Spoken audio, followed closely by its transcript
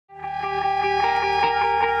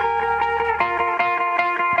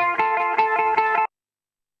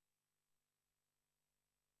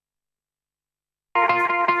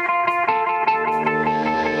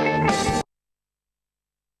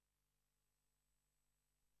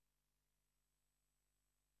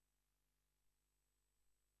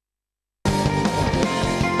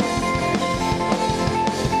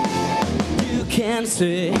can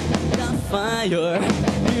see the fire.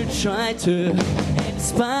 You try to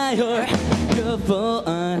inspire your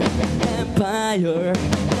born empire.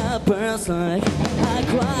 That burns like a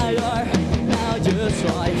choir. Now you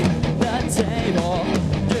strike the table.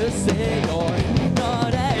 You see you're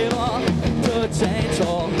not able to change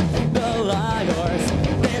all the liars.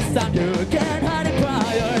 This time you can't hide it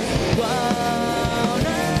prior. Wow,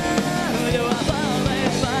 now you have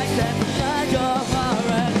always liked it like your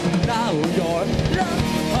heart. Now you're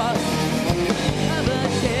lost. Never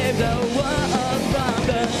keep the world from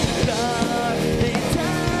the dark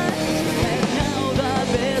time. And now the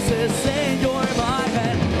beast is in your mind.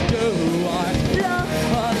 And you are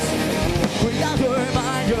lost. Without your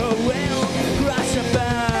mind you will crash and burn.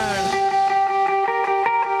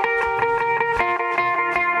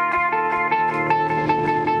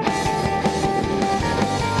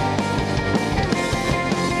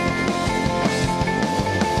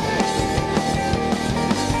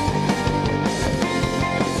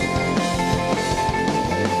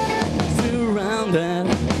 Surrounded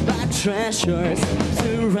by treasures,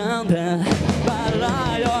 surrounded by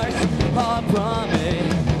liars, all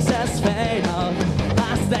promises fade out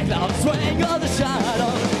as the clouds swing on the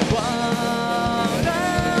shadow. Wow,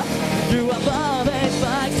 now you have all these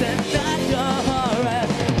facts and not your heart.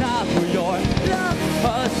 Now you're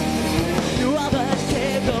lost. You haven't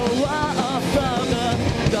escaped the wall from the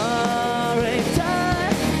dark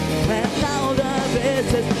time, and now the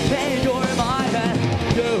beast is in your mind. And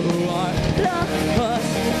you are lost.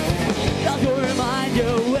 Of your mind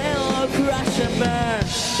you will crash and burn.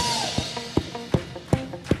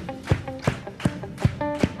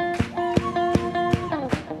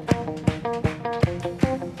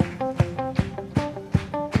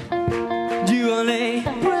 You only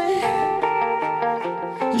pray.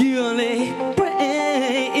 You only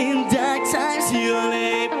pray in dark times. You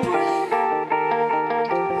only pray.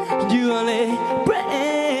 You only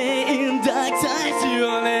pray in dark times. You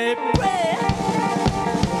only pray.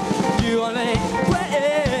 You only pray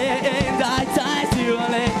in dark times. You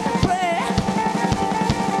only pray.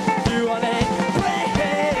 You only pray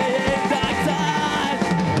in dark times.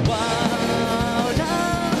 Wow,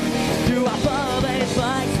 now you have always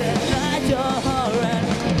liked it like your heart.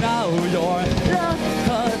 Now you're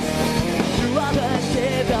lost. You haven't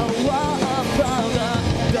escaped the wall from the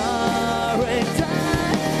dark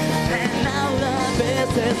time, and now the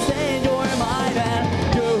beast is in your mind. And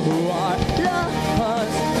you are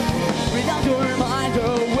lost. Without your mind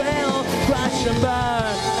you will crash and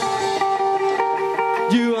burn.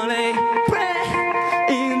 You only pray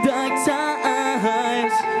in dark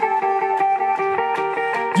times.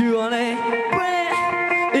 You only pray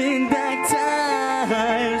in dark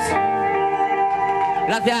times.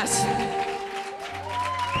 Gracias.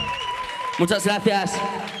 Muchas gracias.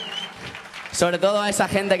 Sobre todo a esa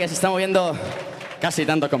gente que se está moviendo casi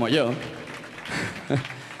tanto como yo.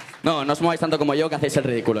 No, no os mováis tanto como yo, que hacéis el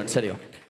ridículo, en serio.